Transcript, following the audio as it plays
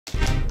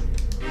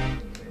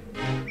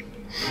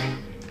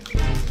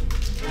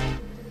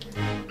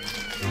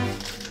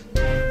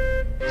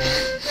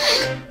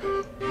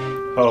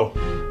Oh,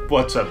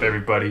 what's up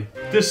everybody?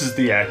 This is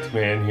the Act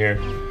Man here,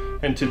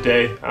 and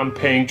today I'm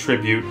paying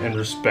tribute and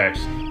respect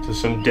to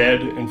some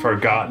dead and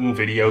forgotten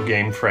video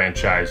game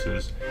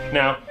franchises.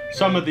 Now,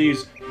 some of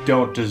these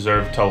don't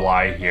deserve to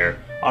lie here.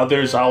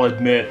 Others, I'll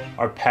admit,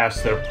 are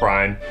past their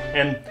prime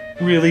and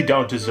really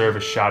don't deserve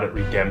a shot at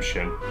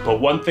redemption. But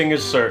one thing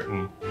is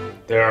certain,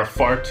 there are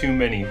far too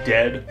many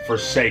dead,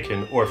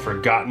 forsaken, or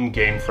forgotten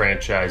game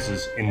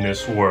franchises in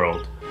this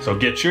world. So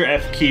get your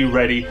F key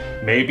ready,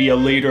 maybe a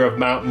liter of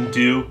Mountain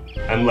Dew,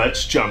 and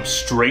let's jump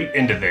straight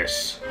into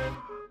this.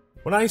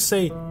 When I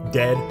say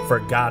dead,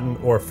 forgotten,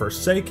 or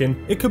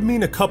forsaken, it could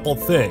mean a couple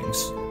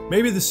things.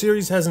 Maybe the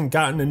series hasn't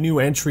gotten a new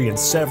entry in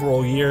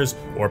several years,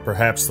 or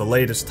perhaps the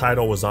latest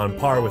title was on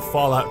par with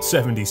Fallout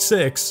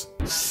 76.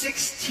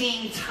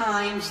 16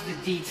 times the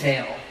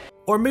detail.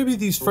 Or maybe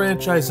these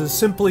franchises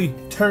simply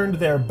turned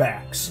their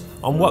backs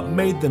on what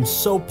made them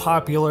so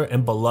popular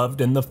and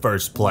beloved in the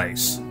first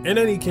place. In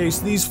any case,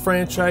 these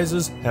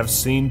franchises have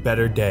seen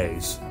better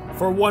days,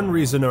 for one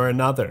reason or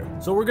another.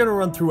 So we're gonna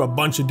run through a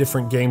bunch of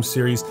different game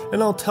series,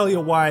 and I'll tell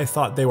you why I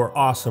thought they were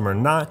awesome or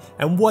not,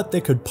 and what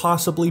they could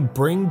possibly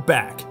bring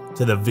back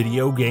to the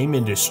video game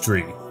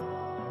industry.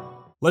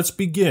 Let's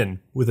begin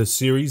with a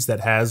series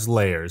that has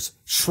layers,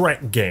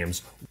 Shrek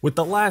games, with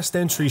the last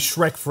entry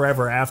Shrek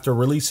Forever After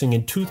releasing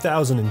in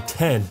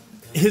 2010.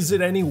 Is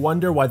it any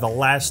wonder why the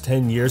last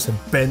 10 years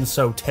have been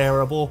so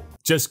terrible?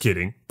 Just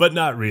kidding, but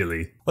not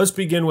really. Let's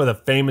begin with a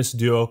famous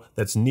duo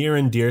that's near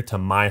and dear to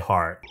my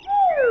heart.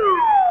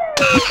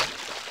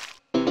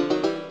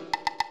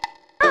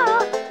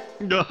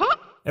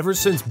 Ever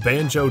since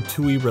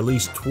Banjo-Kazooie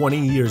released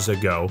 20 years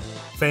ago,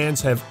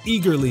 fans have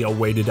eagerly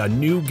awaited a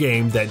new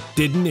game that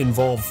didn't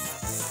involve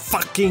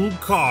fucking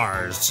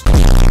cars.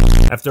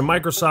 After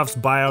Microsoft's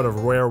buyout of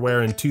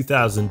Rareware in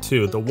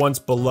 2002, the once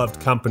beloved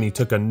company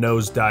took a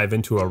nosedive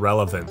into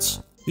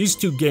irrelevance. These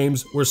two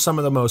games were some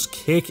of the most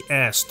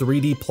kick-ass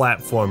 3D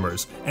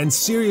platformers, and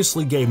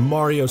seriously gave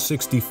Mario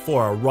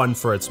 64 a run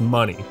for its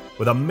money,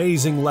 with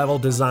amazing level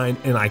design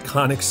and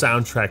iconic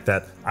soundtrack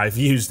that I've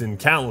used in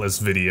countless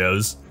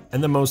videos,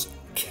 and the most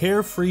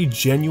carefree,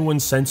 genuine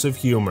sense of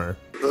humor.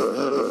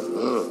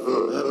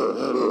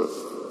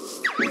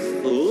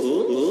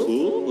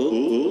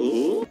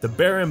 The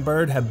Bear and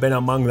Bird have been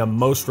among the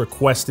most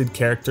requested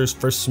characters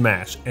for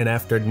Smash, and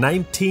after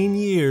 19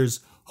 years,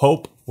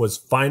 hope was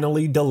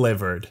finally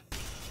delivered.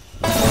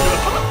 And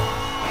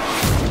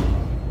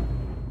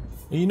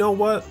you know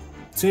what?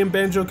 Seeing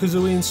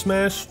Banjo-Kazooie in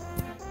Smash?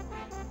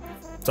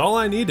 It's all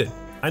I needed.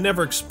 I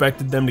never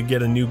expected them to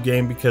get a new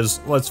game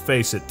because, let's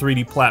face it,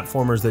 3D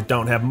platformers that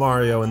don't have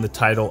Mario in the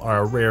title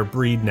are a rare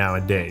breed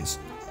nowadays.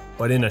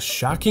 But in a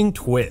shocking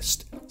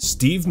twist,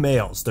 Steve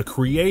Mayles, the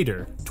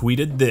creator,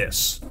 tweeted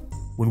this.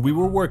 When we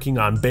were working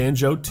on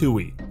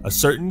Banjo-Tooie, a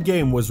certain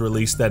game was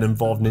released that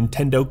involved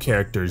Nintendo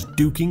characters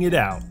duking it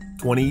out.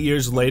 20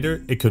 years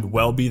later, it could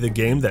well be the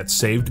game that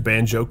saved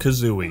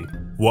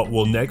Banjo-Kazooie. What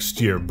will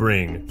next year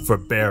bring for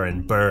Bear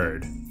and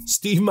Bird?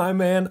 Steve, my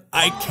man,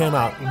 I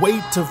cannot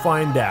wait to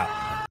find out.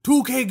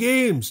 2K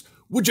Games,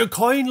 would you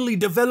kindly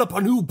develop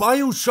a new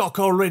Bioshock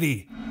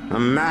already? A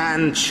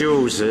man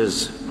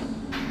chooses.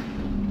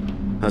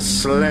 A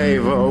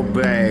slave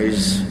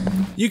obeys.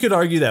 You could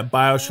argue that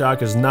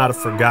Bioshock is not a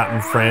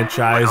forgotten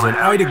franchise, and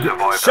I'd agree.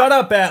 Shut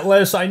up,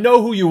 Atlas, I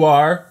know who you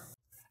are!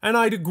 And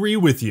I'd agree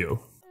with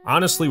you.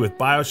 Honestly, with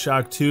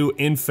Bioshock 2,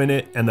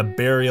 Infinite, and the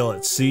Burial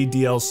at Sea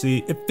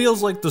DLC, it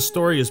feels like the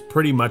story is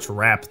pretty much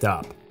wrapped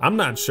up. I'm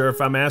not sure if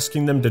I'm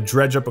asking them to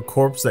dredge up a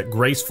corpse that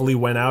gracefully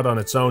went out on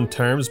its own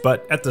terms,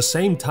 but at the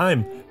same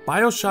time,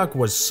 Bioshock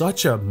was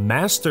such a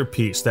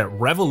masterpiece that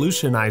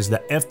revolutionized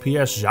the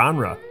FPS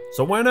genre,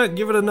 so why not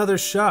give it another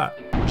shot?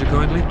 Would you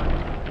kindly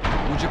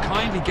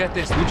get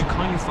this? Would you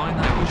kindly find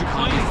that? Would you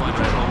kindly find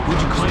that?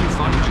 Would you kindly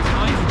find it? Would you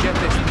kindly get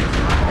this?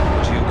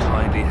 Would you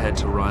kindly head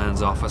to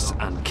Ryan's office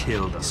and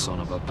kill the son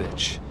of a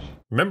bitch?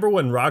 Remember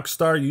when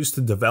Rockstar used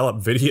to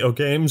develop video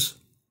games?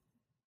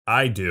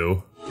 I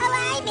do.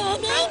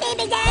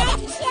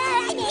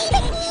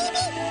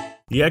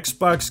 The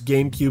Xbox,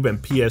 GameCube, and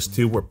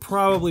PS2 were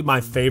probably my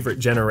favorite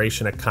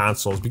generation of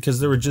consoles because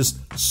there were just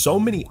so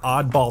many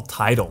oddball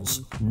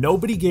titles.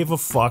 Nobody gave a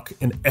fuck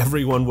and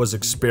everyone was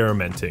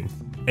experimenting.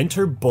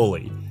 Enter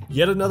Bully,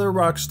 yet another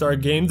Rockstar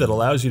game that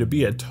allows you to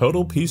be a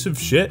total piece of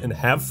shit and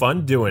have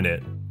fun doing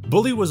it.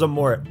 Bully was a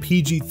more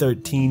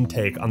PG-13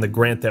 take on the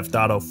Grand Theft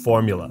Auto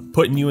formula,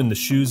 putting you in the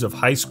shoes of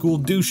high school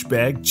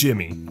douchebag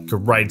Jimmy. You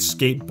could ride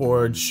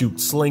skateboards, shoot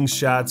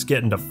slingshots,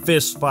 get into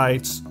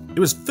fistfights. It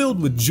was filled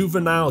with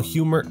juvenile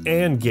humor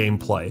and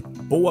gameplay,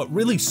 but what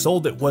really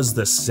sold it was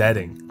the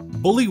setting.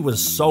 Bully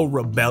was so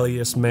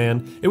rebellious,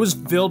 man. It was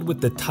filled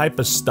with the type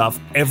of stuff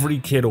every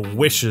kid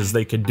wishes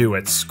they could do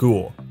at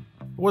school.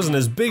 It wasn't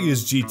as big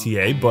as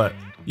GTA, but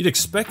you'd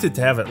expect it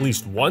to have at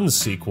least one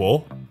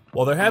sequel.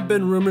 While there have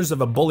been rumors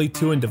of a Bully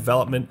 2 in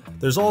development,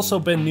 there's also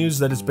been news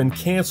that it's been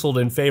cancelled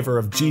in favor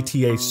of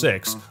GTA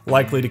 6,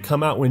 likely to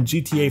come out when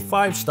GTA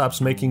 5 stops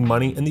making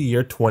money in the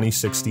year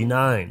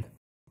 2069.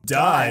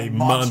 Die,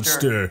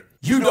 monster!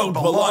 You don't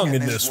belong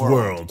in this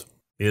world!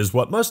 is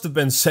what must have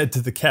been said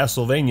to the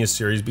Castlevania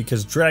series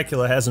because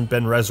Dracula hasn't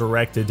been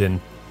resurrected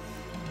in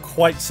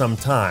quite some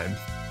time.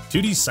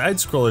 2D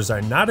side-scrollers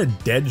are not a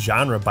dead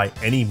genre by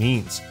any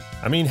means.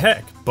 I mean,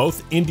 heck,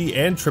 both indie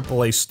and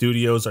AAA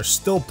studios are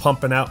still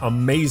pumping out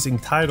amazing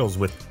titles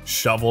with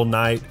Shovel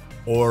Knight,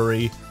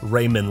 Ori,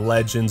 Rayman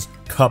Legends,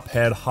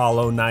 Cuphead,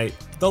 Hollow Knight,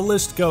 the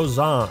list goes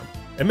on.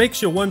 It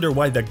makes you wonder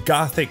why the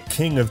gothic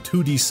king of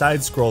 2D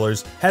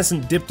side-scrollers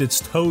hasn't dipped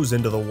its toes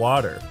into the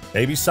water.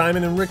 Maybe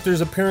Simon and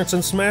Richter's appearance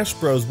in Smash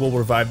Bros. Will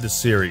revive the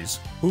series.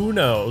 Who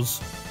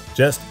knows?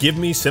 Just give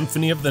me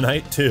Symphony of the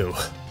Night 2.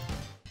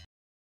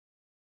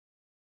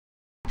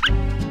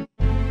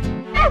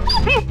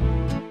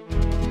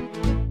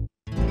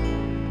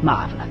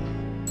 Marvelous.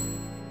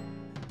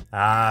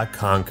 Ah,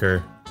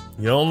 Conker.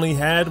 You only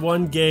had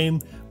one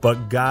game,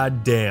 but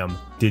goddamn,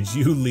 did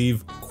you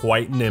leave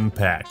quite an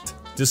impact.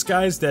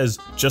 Disguised as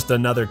just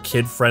another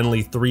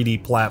kid-friendly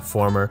 3D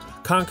platformer,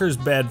 Conker's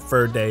Bad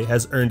Fur Day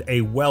has earned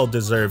a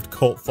well-deserved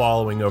cult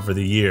following over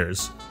the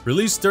years.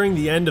 Released during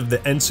the end of the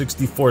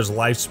N64's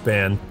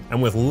lifespan,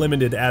 and with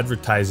limited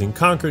advertising,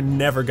 Conker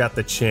never got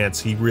the chance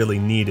he really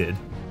needed.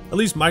 At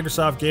least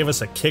Microsoft gave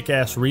us a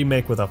kick-ass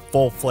remake with a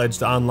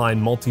full-fledged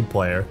online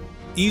multiplayer.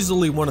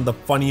 Easily one of the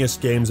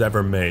funniest games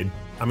ever made.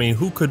 I mean,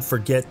 who could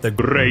forget the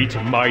Great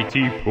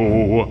mighty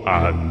Pooh,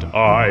 and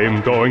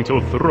I'm going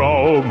to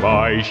throw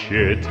my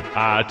shit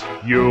at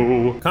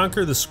you.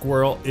 Conker the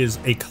Squirrel is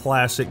a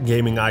classic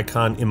gaming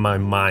icon in my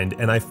mind,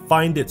 and I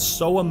find it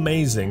so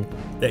amazing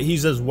that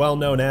he's as well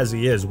known as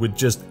he is with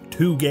just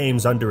 2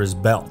 games under his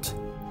belt.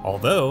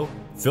 Although,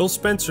 Phil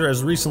Spencer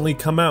has recently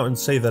come out and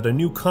say that a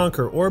new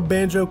Conker or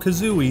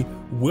Banjo-Kazooie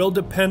will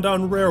depend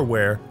on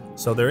Rareware,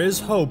 so there is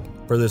hope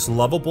for this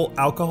lovable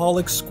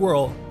alcoholic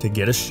squirrel to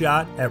get a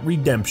shot at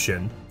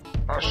redemption.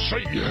 I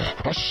say,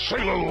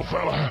 little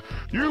fella,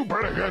 you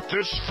better get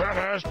this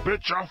fat-ass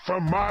bitch off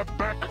of my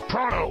back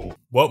pronto.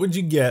 What would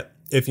you get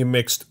if you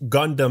mixed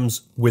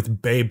Gundams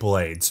with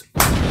Beyblades?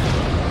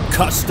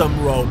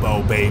 Custom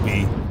Robo,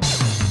 baby.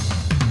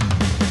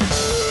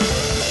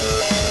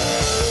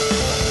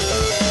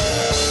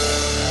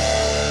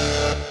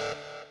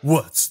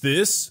 What's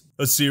this?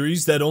 A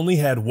series that only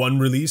had one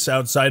release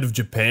outside of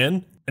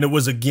Japan? And it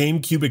was a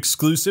GameCube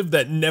exclusive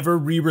that never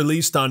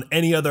re-released on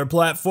any other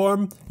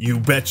platform? You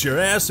bet your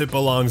ass it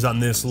belongs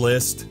on this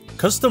list.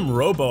 Custom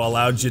Robo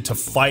allowed you to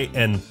fight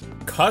and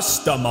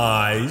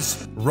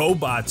customize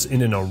robots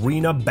in an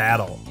arena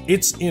battle.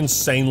 It's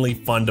insanely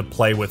fun to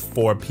play with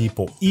 4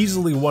 people,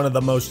 easily one of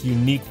the most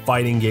unique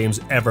fighting games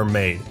ever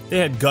made. They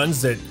had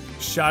guns that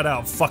shot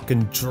out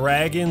fucking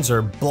dragons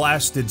or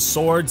blasted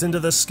swords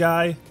into the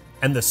sky,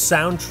 and the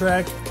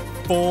soundtrack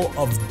full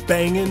of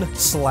bangin'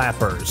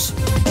 slappers.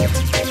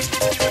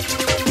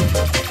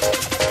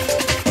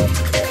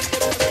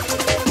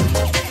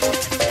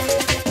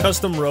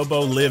 Custom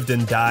Robo lived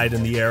and died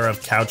in the era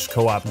of couch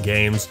co-op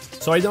games,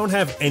 so I don't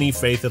have any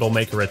faith it'll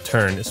make a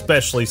return,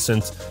 especially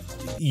since,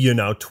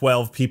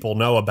 12 people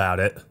know about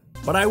it.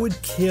 But I would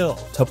kill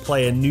to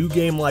play a new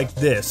game like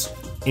this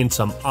in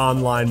some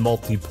online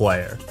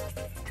multiplayer.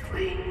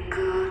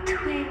 Twinkle,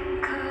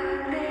 twinkle,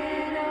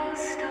 little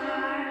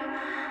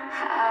star,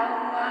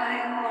 how I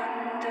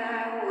wonder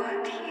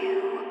what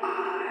you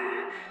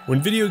are.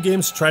 When video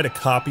games try to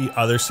copy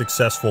other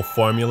successful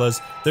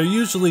formulas, they're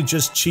usually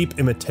just cheap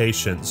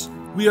imitations.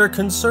 We are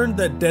concerned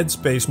that Dead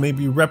Space may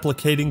be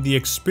replicating the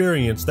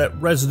experience that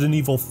Resident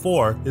Evil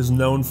 4 is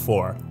known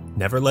for.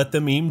 Never let the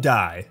meme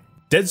die.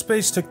 Dead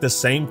Space took the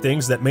same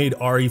things that made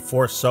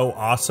RE4 so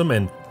awesome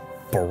and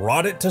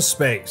brought it to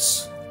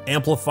space,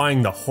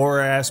 amplifying the horror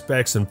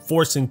aspects and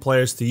forcing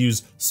players to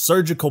use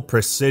surgical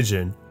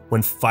precision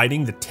when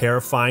fighting the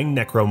terrifying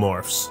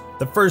necromorphs.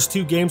 The first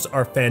 2 games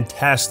are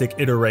fantastic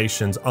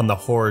iterations on the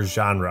horror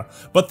genre,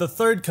 but the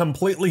third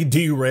completely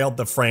derailed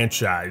the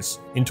franchise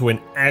into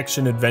an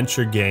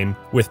action-adventure game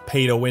with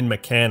pay-to-win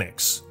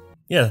mechanics.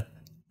 Yeah,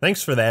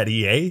 thanks for that,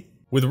 EA.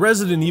 With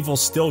Resident Evil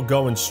still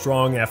going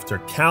strong after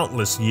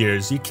countless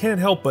years, you can't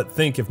help but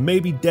think if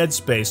maybe Dead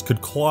Space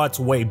could claw its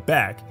way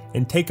back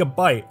and take a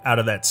bite out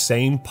of that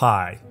same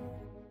pie.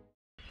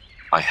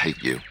 I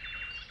hate you.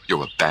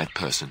 You're a bad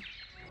person.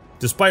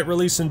 Despite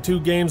releasing 2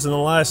 games in the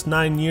last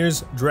 9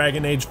 years,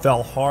 Dragon Age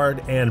fell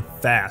hard and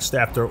fast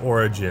after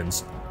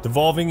Origins,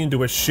 devolving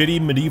into a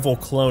shitty medieval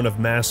clone of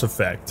Mass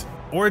Effect.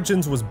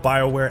 Origins was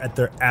BioWare at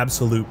their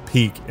absolute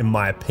peak, in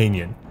my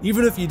opinion.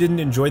 Even if you didn't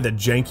enjoy the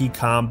janky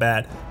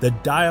combat, the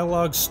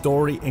dialogue,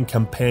 story, and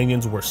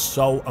companions were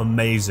so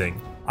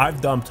amazing.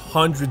 I've dumped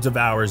hundreds of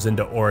hours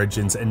into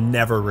Origins and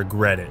never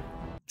regret it.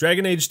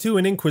 Dragon Age 2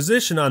 and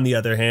Inquisition, on the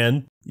other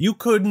hand, you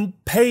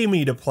couldn't pay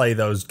me to play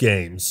those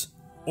games.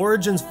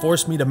 Origins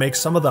forced me to make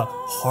some of the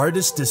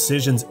hardest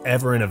decisions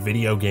ever in a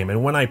video game,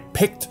 and when I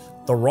picked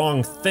the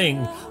wrong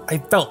thing, I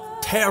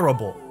felt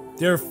terrible.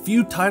 There are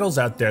few titles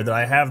out there that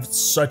I have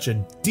such a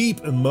deep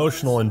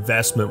emotional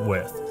investment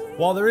with.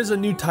 While there is a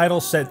new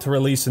title set to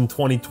release in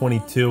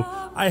 2022,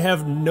 I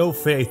have no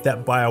faith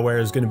that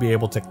BioWare is going to be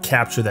able to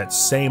capture that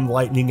same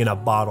lightning in a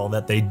bottle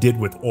that they did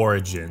with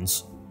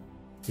Origins.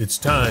 It's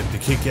time to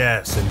kick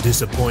ass and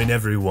disappoint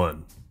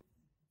everyone.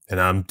 And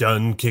I'm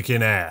done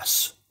kicking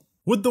ass.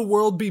 Would the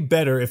world be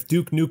better if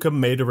Duke Nukem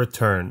made a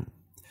return?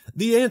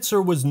 The answer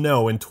was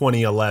no in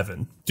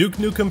 2011. Duke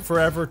Nukem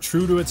Forever,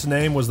 true to its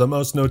name, was the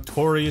most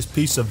notorious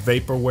piece of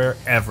vaporware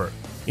ever.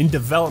 In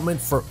development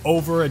for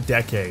over a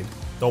decade,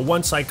 the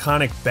once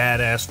iconic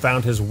badass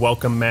found his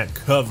welcome mat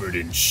covered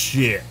in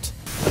shit.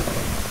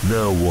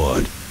 Now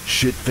what?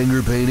 Shit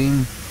finger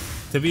painting?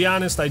 To be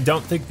honest, I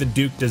don't think the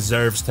Duke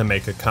deserves to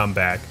make a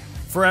comeback.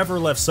 Forever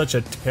left such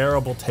a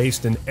terrible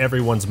taste in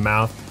everyone's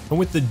mouth, and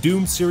with the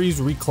Doom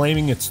series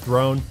reclaiming its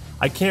throne,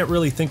 I can't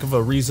really think of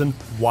a reason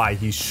why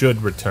he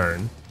should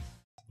return.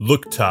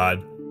 Look,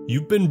 Todd,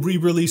 you've been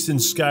re-releasing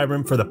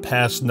Skyrim for the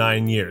past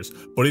 9 years,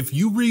 but if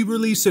you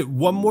re-release it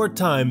one more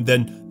time,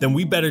 then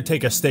we better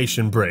take a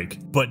station break.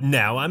 But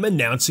now I'm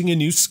announcing a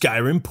new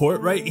Skyrim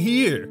port right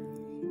here.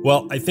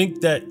 Well, I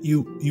think that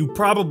you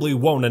probably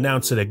won't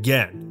announce it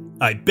again.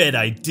 I bet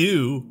I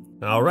do.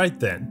 Alright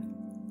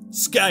then.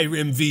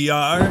 Skyrim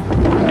VR.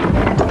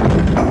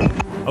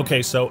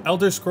 Okay, so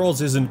Elder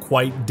Scrolls isn't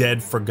quite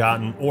dead,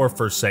 forgotten, or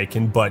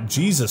forsaken, but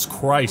Jesus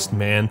Christ,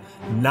 man,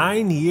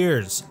 9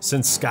 years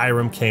since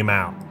Skyrim came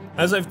out.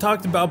 As I've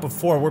talked about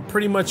before, we're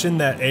pretty much in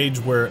that age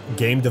where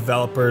game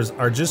developers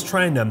are just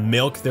trying to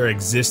milk their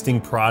existing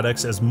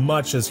products as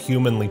much as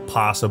humanly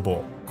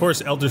possible. Of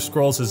course, Elder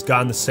Scrolls has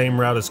gone the same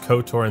route as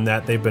KOTOR in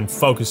that they've been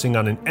focusing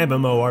on an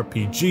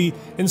MMORPG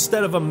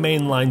instead of a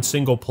mainline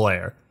single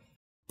player.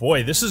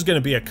 Boy, this is going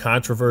to be a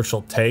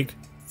controversial take.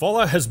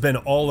 Fallout has been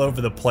all over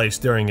the place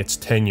during its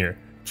tenure,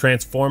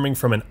 transforming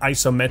from an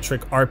isometric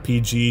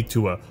RPG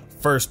to a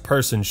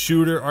first-person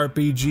shooter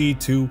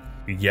RPG to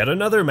yet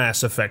another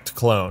Mass Effect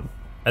clone.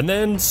 And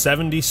then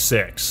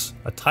 76,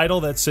 a title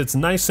that sits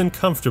nice and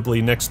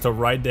comfortably next to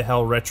Ride to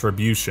Hell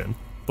Retribution.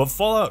 But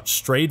Fallout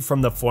strayed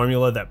from the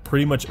formula that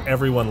pretty much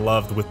everyone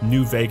loved with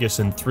New Vegas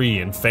and 3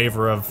 in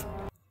favor of...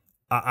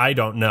 I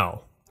don't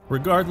know.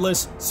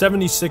 Regardless,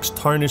 76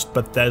 tarnished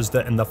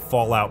Bethesda and the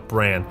Fallout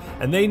brand,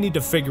 and they need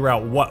to figure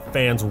out what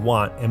fans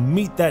want and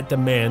meet that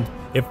demand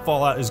if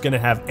Fallout is going to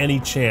have any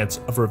chance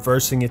of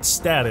reversing its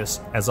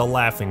status as a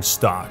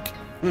laughingstock.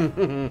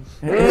 Oh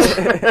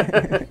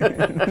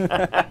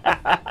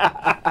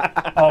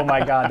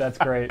my god, that's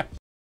great.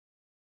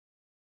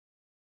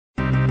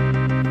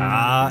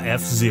 Ah,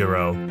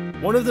 F-Zero.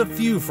 One of the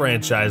few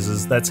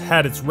franchises that's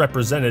had its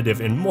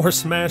representative in more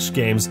Smash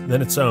games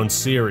than its own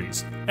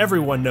series.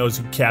 Everyone knows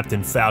who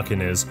Captain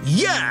Falcon is.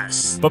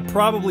 Yes! But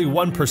probably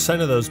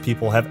 1% of those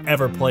people have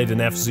ever played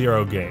an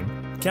F-Zero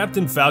game.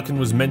 Captain Falcon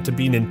was meant to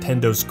be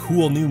Nintendo's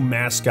cool new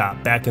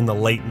mascot back in the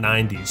late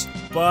 90s,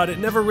 but it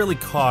never really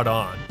caught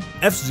on.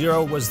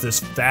 F-Zero was this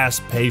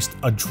fast-paced,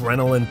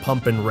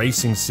 adrenaline-pumping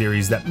racing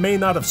series that may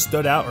not have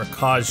stood out or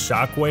caused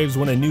shockwaves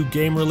when a new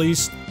game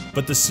released,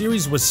 but the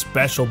series was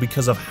special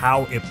because of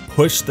how it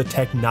pushed the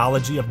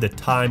technology of the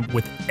time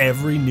with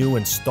every new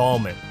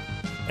installment.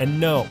 And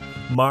no,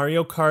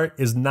 Mario Kart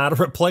is not a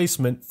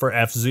replacement for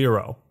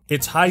F-Zero.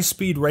 Its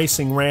high-speed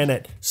racing ran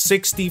at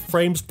 60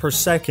 frames per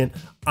second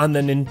on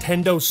the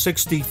Nintendo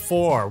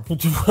 64.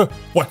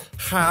 What?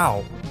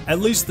 How? At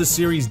least the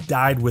series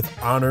died with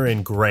honor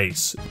and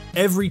grace.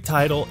 Every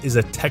title is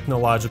a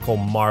technological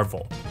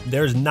marvel.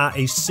 There's not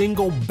a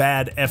single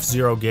bad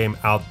F-Zero game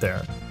out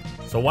there.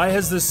 So why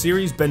has this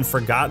series been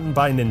forgotten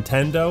by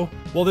Nintendo?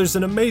 Well, there's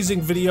an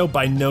amazing video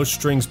by No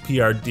Strings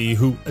PRD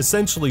who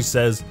essentially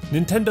says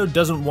Nintendo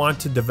doesn't want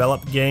to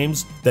develop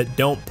games that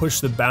don't push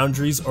the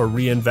boundaries or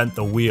reinvent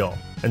the wheel.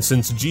 And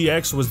since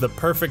GX was the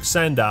perfect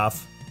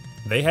send-off,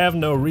 they have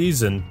no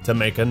reason to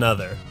make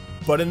another.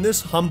 But in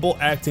this humble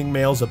acting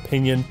male's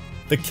opinion,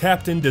 the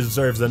captain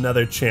deserves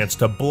another chance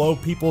to blow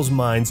people's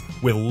minds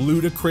with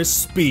ludicrous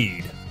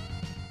speed.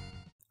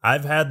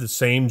 I've had the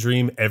same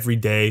dream every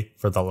day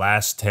for the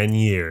last 10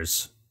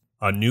 years.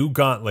 A new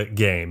Gauntlet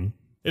game.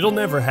 It'll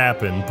never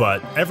happen,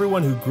 but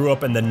everyone who grew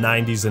up in the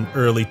 90s and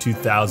early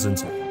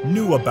 2000s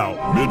knew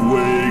about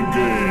Midway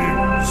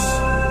Games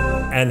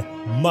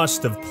and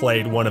must have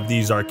played one of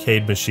these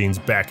arcade machines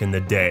back in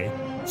the day.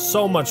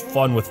 So much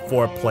fun with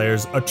 4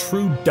 players, a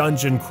true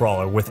dungeon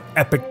crawler with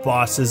epic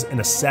bosses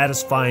and a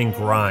satisfying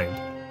grind.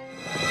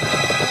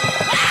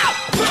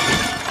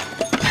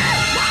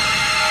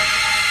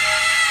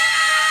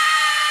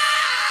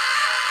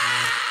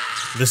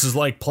 This is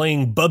like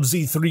playing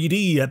Bubsy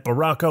 3D at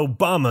Barack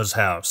Obama's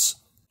house.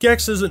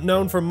 Gex isn't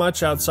known for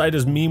much outside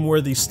his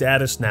meme-worthy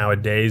status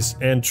nowadays,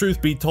 and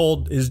truth be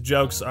told, his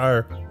jokes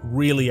are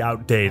really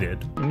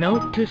outdated.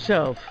 Note to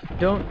self,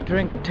 don't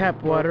drink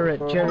tap water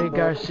at Jerry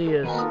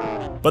Garcia's.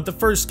 But the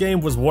first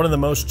game was one of the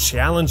most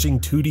challenging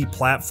 2D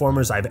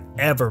platformers I've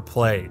ever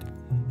played.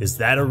 Is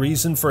that a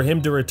reason for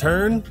him to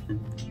return?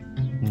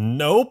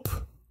 Nope.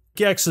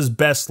 Gex is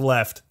best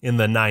left in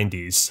the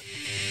 90s.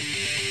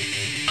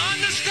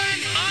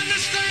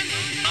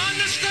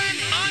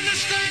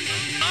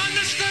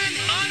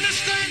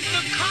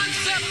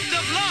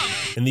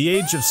 In the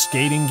age of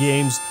skating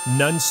games,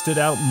 none stood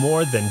out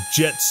more than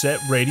Jet Set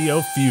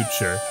Radio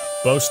Future,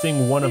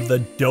 boasting one of the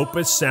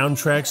dopest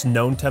soundtracks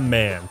known to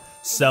man.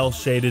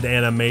 cel-shaded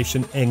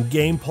animation, and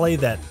gameplay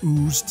that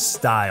oozed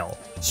style.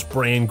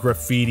 Spraying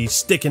graffiti,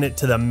 sticking it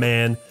to the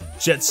man,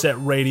 Jet Set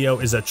Radio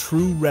is a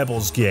true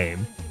Rebels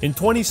game. In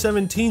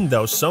 2017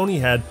 though, Sony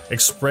had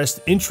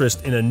expressed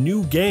interest in a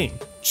new game,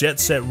 Jet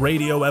Set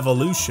Radio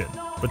Evolution,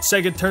 but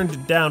Sega turned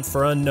it down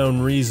for unknown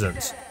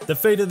reasons. The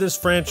fate of this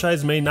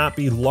franchise may not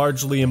be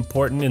largely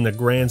important in the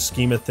grand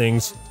scheme of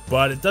things,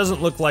 but it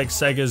doesn't look like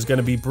Sega is going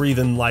to be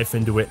breathing life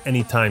into it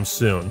anytime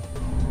soon.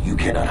 You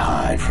cannot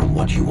hide from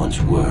what you once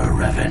were,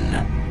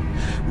 Revan.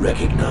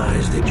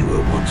 Recognize that you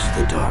were once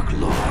the Dark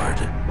Lord,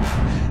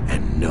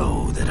 and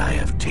know that I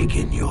have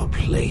taken your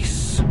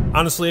place.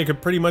 Honestly, I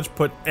could pretty much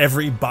put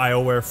every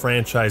BioWare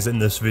franchise in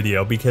this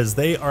video because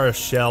they are a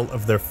shell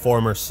of their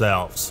former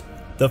selves.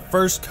 The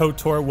first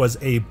KOTOR was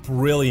a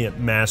brilliant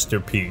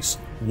masterpiece,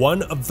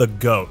 one of the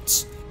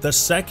GOATs. The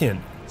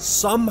second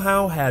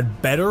somehow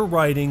had better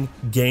writing,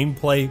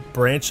 gameplay,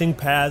 branching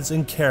paths,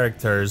 and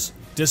characters,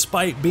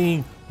 despite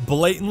being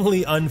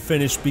blatantly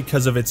unfinished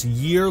because of its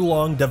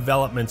year-long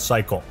development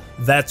cycle.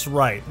 That's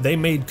right, they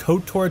made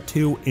KOTOR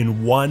 2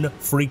 in one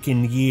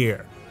freaking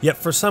year. Yet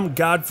for some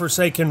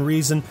godforsaken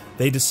reason,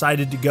 they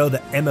decided to go the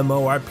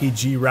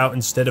MMORPG route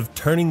instead of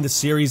turning the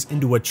series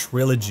into a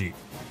trilogy.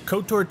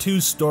 KOTOR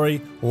 2's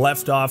story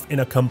left off in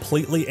a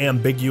completely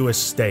ambiguous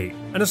state.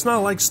 And it's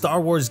not like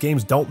Star Wars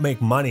games don't make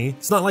money,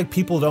 it's not like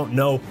people don't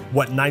know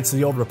what Knights of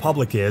the Old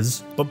Republic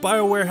is, but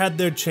BioWare had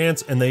their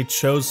chance and they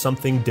chose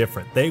something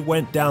different. They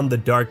went down the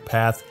dark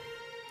path.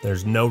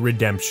 There's no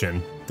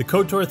redemption. The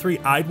KOTOR 3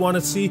 I'd want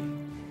to see,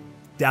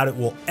 doubt it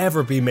will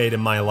ever be made in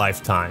my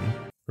lifetime.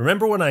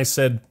 Remember when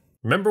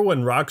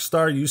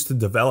Rockstar used to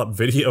develop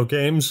video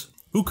games?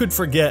 Who could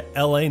forget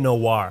LA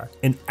Noire,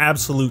 an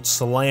absolute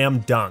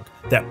slam dunk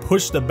that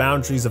pushed the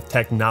boundaries of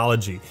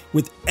technology,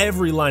 with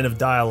every line of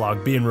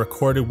dialogue being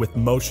recorded with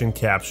motion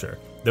capture.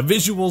 The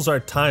visuals are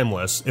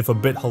timeless, if a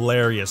bit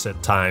hilarious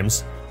at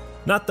times.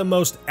 Not the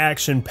most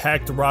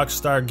action-packed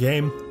Rockstar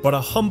game, but a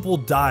humble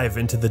dive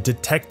into the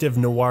detective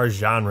noir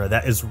genre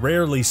that is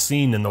rarely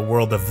seen in the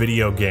world of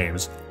video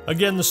games.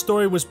 Again, the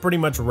story was pretty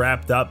much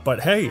wrapped up, but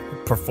hey,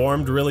 it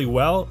performed really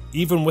well.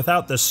 Even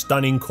without the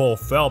stunning Cole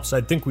Phelps,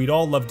 I think we'd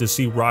all love to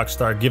see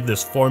Rockstar give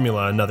this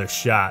formula another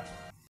shot.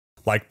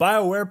 Like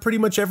BioWare, pretty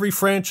much every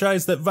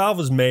franchise that Valve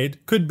has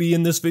made could be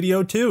in this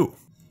video too.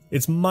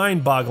 It's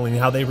mind-boggling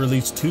how they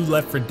released 2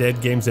 Left 4 Dead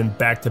games in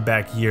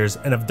back-to-back years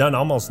and have done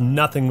almost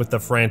nothing with the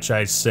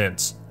franchise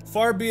since.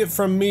 Far be it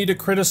from me to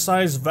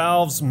criticize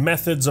Valve's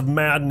methods of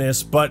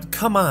madness, but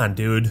come on,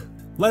 dude.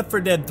 Left 4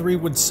 Dead 3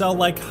 would sell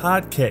like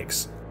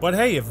hotcakes. But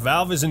hey, if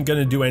Valve isn't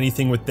gonna do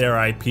anything with their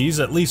IPs,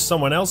 at least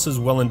someone else is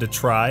willing to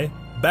try.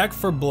 Back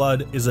 4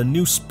 Blood is a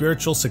new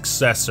spiritual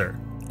successor,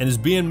 and is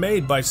being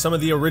made by some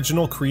of the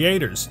original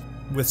creators.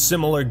 With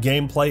similar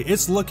gameplay,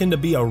 it's looking to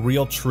be a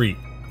real treat.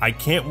 I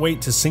can't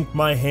wait to sink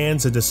my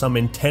hands into some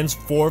intense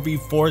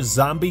 4v4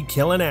 zombie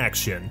killing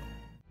action.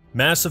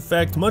 Mass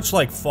Effect, much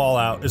like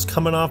Fallout, is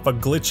coming off a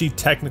glitchy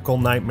technical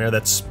nightmare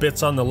that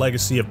spits on the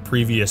legacy of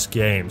previous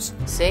games.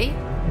 See?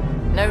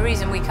 No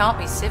reason we can't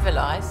be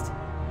civilized.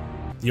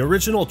 The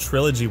original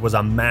trilogy was a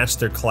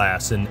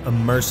masterclass in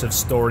immersive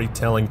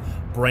storytelling,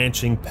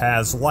 branching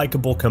paths,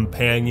 likable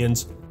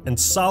companions, and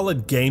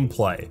solid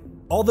gameplay.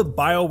 All the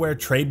BioWare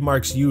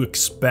trademarks you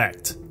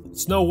expect.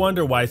 It's no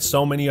wonder why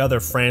so many other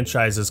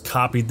franchises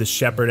copied the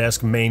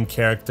Shepard-esque main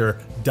character,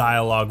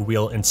 dialogue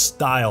wheel, and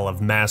style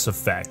of Mass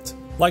Effect.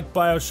 Like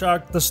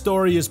Bioshock, the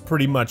story is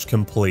pretty much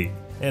complete,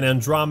 and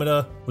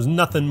Andromeda was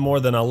nothing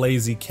more than a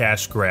lazy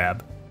cash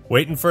grab.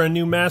 Waiting for a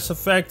new Mass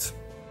Effect?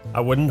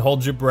 I wouldn't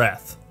hold your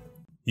breath.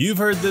 You've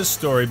heard this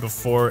story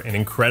before. An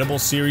incredible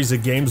series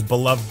of games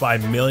beloved by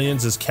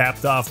millions is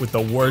capped off with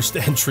the worst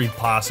entry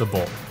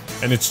possible,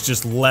 and it's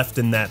just left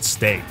in that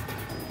state.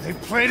 They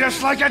played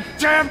us like a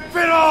damn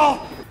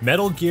fiddle!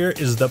 Metal Gear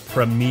is the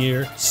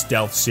premier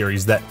stealth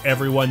series that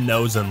everyone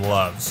knows and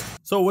loves.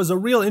 So it was a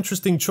real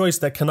interesting choice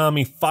that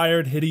Konami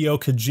fired Hideo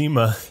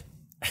Kojima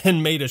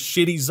and made a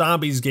shitty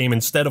zombies game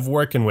instead of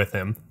working with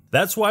him.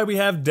 That's why we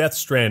have Death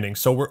Stranding,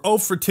 so we're 0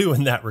 for 2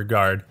 in that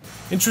regard.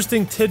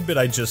 Interesting tidbit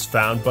I just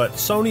found, but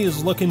Sony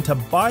is looking to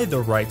buy the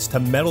rights to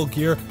Metal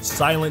Gear,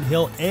 Silent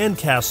Hill, and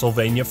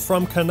Castlevania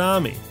from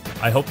Konami.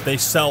 I hope they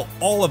sell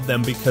all of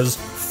them because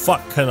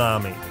fuck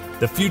Konami.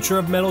 The future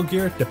of Metal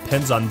Gear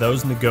depends on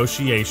those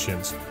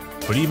negotiations.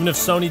 But even if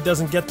Sony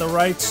doesn't get the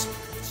rights,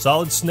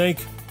 Solid Snake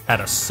had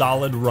a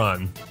solid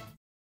run.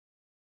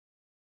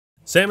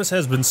 Samus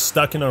has been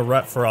stuck in a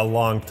rut for a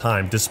long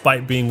time,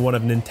 despite being one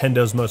of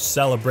Nintendo's most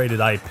celebrated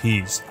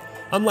IPs.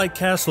 Unlike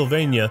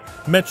Castlevania,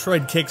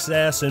 Metroid kicks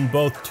ass in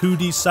both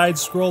 2D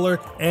side-scroller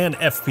and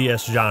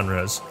FPS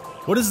genres.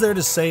 What is there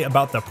to say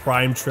about the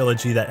Prime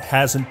trilogy that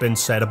hasn't been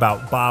said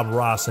about Bob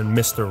Ross and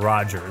Mr.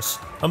 Rogers?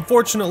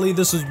 Unfortunately,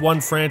 this is one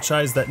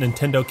franchise that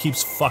Nintendo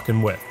keeps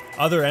fucking with.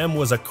 Other M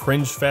was a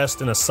cringe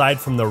fest, and aside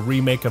from the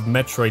remake of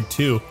Metroid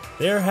 2,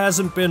 there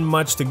hasn't been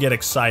much to get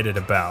excited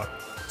about.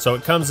 So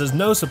it comes as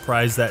no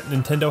surprise that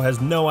Nintendo has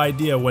no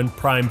idea when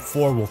Prime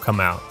 4 will come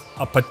out.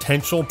 A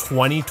potential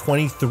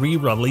 2023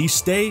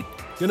 release date?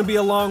 Gonna be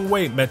a long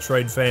wait,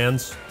 Metroid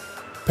fans.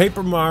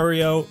 Paper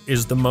Mario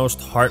is the most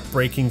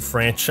heartbreaking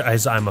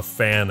franchise I'm a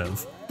fan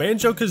of.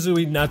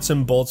 Banjo-Kazooie Nuts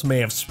and Bolts may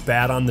have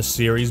spat on the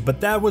series, but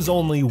that was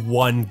only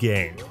one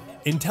game.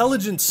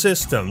 Intelligent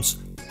Systems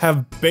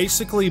have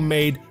basically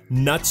made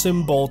Nuts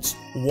and Bolts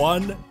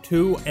 1,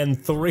 2, and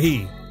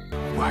 3.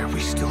 Why are we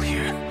still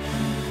here?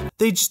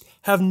 They just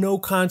have no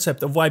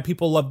concept of why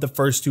people love the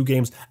first two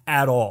games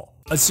at all.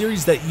 A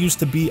series that used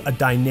to be a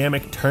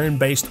dynamic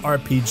turn-based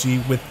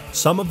RPG with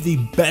some of the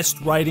best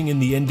writing in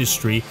the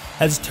industry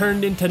has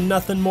turned into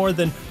nothing more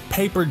than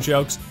paper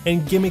jokes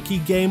and gimmicky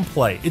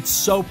gameplay. It's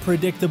so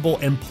predictable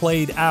and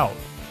played out.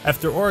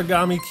 After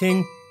Origami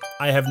King,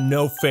 I have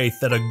no faith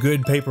that a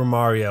good Paper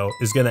Mario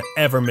is gonna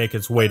ever make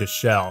its way to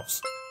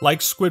shelves. Like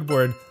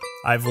Squidward,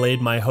 I've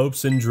laid my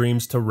hopes and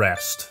dreams to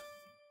rest.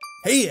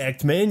 Hey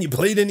Act-Man, you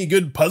played any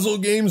good puzzle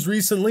games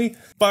recently?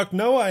 Fuck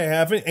no I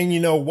haven't, and you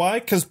know why?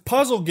 'Cause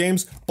puzzle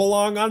games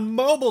belong on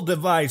mobile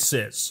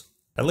devices!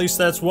 At least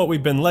that's what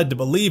we've been led to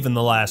believe in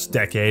the last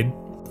decade.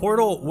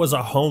 Portal was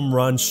a home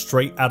run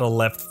straight out of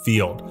left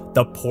field.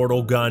 The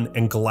Portal gun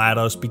and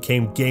GLaDOS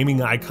became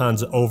gaming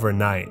icons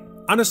overnight.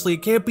 Honestly,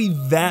 it can't be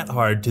that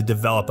hard to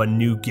develop a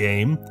new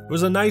game. It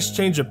was a nice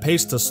change of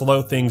pace to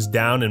slow things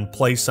down and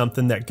play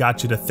something that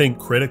got you to think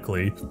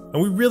critically.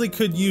 And we really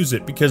could use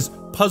it because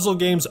puzzle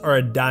games are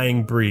a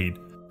dying breed.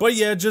 But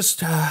yeah,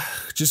 just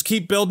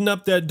keep building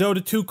up that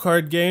Dota 2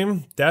 card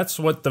game. That's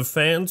what the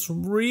fans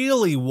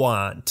really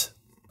want.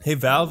 Hey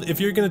Valve,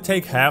 if you're gonna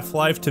take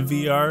Half-Life to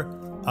VR,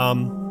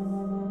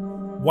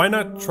 why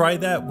not try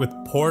that with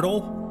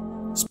Portal?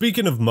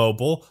 Speaking of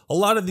mobile, a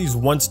lot of these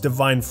once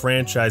divine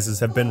franchises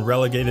have been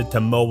relegated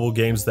to mobile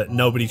games that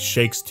nobody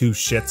shakes two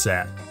shits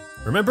at.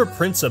 Remember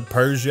Prince of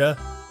Persia?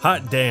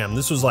 Hot damn,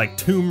 this was like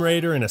Tomb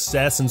Raider and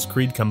Assassin's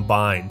Creed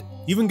combined.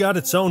 Even got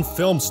its own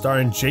film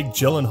starring Jake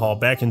Gyllenhaal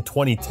back in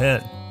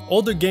 2010.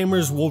 Older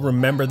gamers will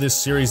remember this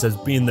series as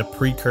being the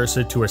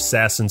precursor to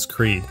Assassin's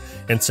Creed,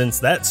 and since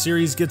that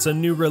series gets a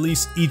new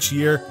release each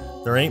year,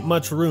 there ain't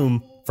much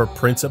room for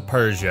Prince of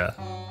Persia.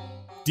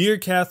 Dear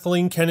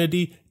Kathleen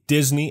Kennedy,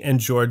 Disney, and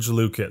George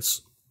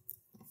Lucas.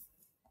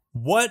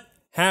 What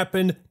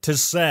happened to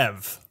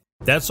Sev?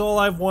 That's all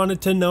I've wanted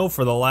to know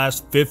for the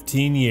last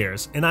 15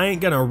 years, and I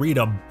ain't gonna read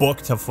a book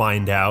to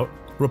find out.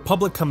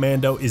 Republic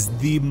Commando is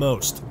the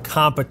most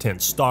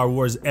competent Star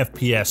Wars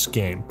FPS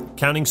game,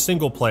 counting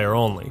single player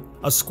only.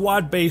 A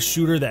squad-based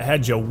shooter that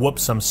had you whoop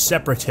some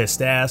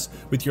separatist ass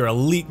with your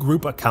elite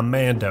group of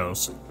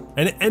commandos.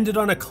 And it ended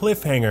on a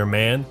cliffhanger,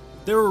 man.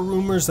 There were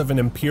rumors of an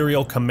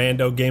Imperial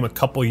Commando game a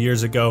couple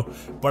years ago,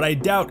 but I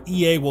doubt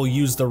EA will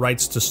use the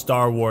rights to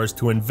Star Wars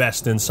to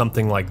invest in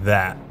something like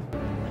that.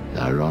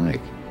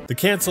 Ironic. The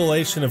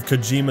cancellation of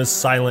Kojima's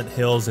Silent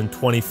Hills in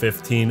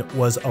 2015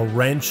 was a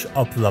wrench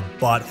up the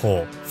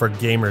butthole for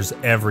gamers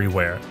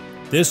everywhere.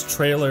 This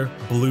trailer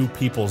blew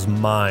people's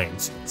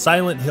minds.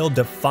 Silent Hill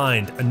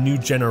defined a new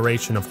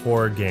generation of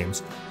horror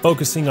games,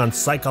 focusing on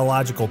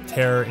psychological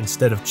terror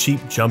instead of cheap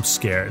jump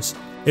scares.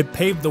 It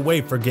paved the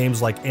way for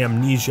games like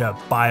Amnesia,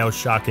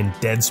 Bioshock, and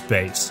Dead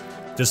Space.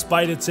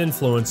 Despite its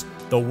influence,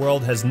 the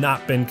world has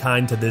not been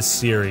kind to this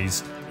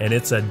series, and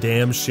it's a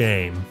damn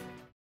shame.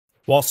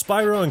 While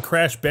Spyro and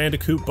Crash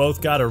Bandicoot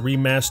both got a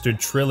remastered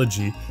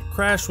trilogy,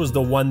 Crash was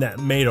the one that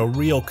made a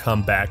real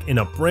comeback in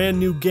a brand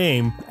new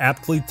game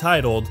aptly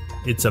titled,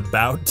 It's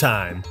About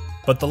Time.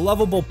 But the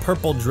lovable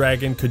purple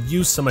dragon could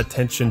use some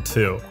attention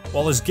too.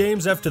 While his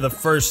games after the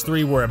first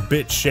three were a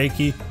bit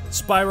shaky,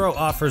 Spyro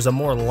offers a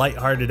more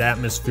lighthearted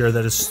atmosphere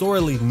that is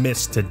sorely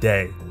missed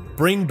today.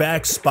 Bring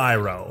back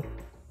Spyro.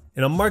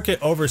 In a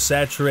market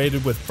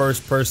oversaturated with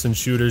first-person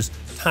shooters,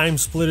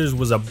 Timesplitters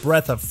was a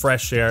breath of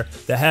fresh air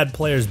that had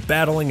players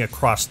battling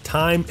across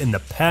time in the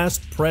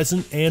past,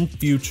 present, and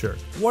future.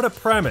 What a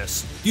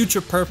premise!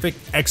 Future Perfect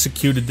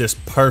executed this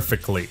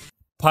perfectly.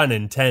 Pun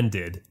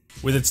intended.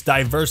 With its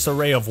diverse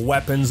array of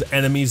weapons,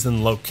 enemies,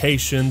 and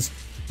locations,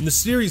 and the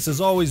series has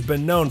always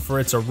been known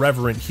for its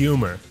irreverent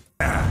humor.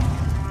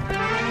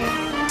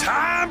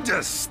 Time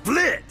to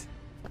split!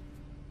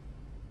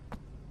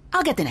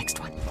 I'll get the next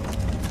one.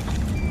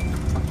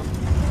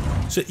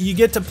 So you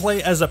get to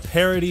play as a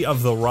parody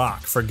of The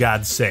Rock, for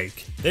God's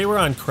sake. They were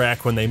on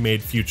crack when they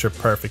made Future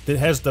Perfect. It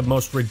has the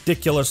most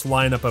ridiculous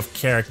lineup of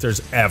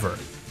characters ever.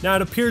 Now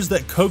it appears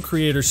that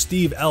co-creator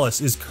Steve Ellis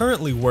is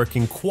currently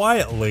working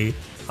quietly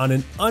on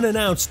an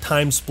unannounced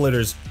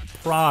Timesplitters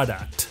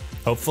product.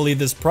 Hopefully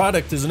this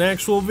product is an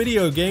actual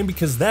video game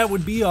because that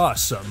would be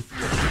awesome.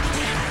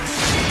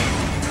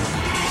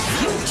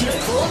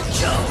 Viewtiful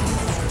Joe.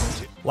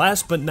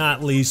 Last but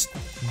not least,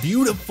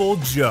 Viewtiful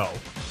Joe.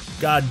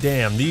 God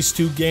damn, these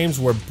two games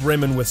were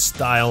brimming with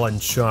style and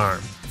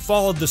charm.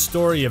 Followed the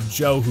story of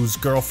Joe, whose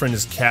girlfriend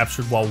is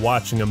captured while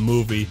watching a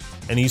movie,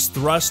 and he's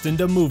thrust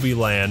into movie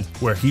land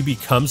where he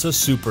becomes a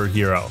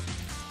superhero.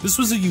 This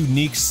was a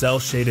unique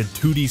cel-shaded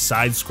 2D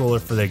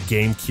side-scroller for the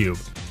GameCube,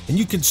 and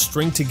you could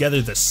string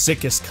together the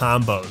sickest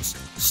combos,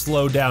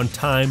 slow down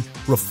time,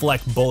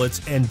 reflect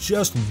bullets, and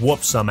just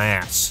whoop some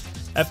ass.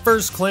 At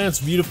first glance,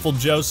 Viewtiful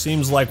Joe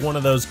seems like one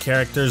of those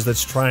characters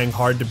that's trying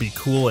hard to be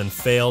cool and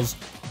fails,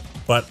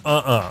 but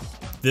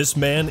This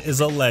man is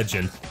a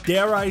legend.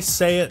 Dare I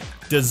say it,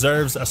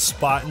 deserves a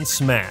spot in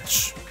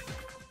Smash.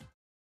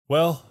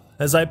 Well,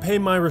 as I pay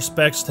my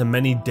respects to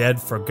many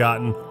dead,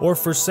 forgotten, or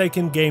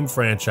forsaken game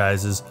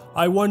franchises,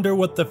 I wonder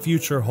what the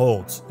future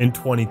holds in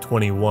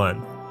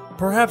 2021.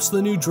 Perhaps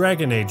the new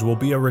Dragon Age will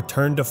be a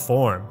return to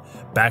form.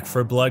 Back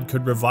 4 Blood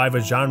could revive a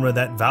genre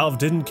that Valve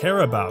didn't care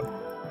about.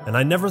 And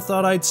I never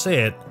thought I'd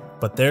say it,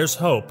 but there's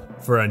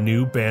hope for a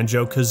new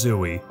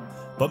Banjo-Kazooie.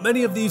 But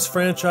many of these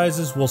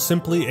franchises will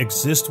simply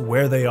exist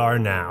where they are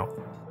now.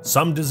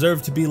 Some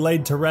deserve to be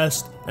laid to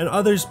rest, and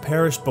others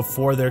perished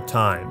before their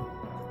time.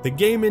 The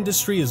game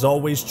industry is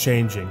always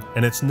changing,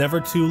 and it's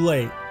never too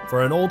late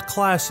for an old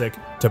classic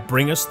to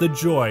bring us the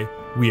joy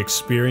we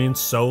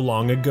experienced so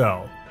long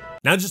ago.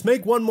 Now just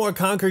make one more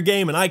Conker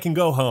game and I can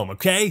go home,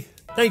 okay?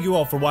 Thank you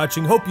all for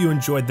watching, hope you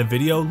enjoyed the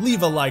video,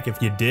 leave a like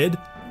if you did.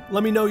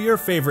 Let me know your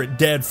favorite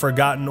dead,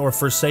 forgotten, or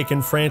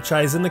forsaken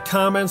franchise in the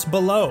comments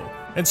below.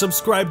 And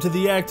subscribe to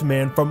The Act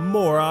Man for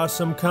more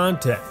awesome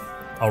content.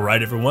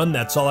 Alright everyone,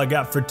 that's all I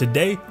got for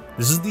today.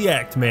 This is The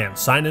Act Man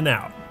signing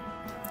out.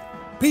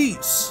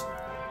 Peace!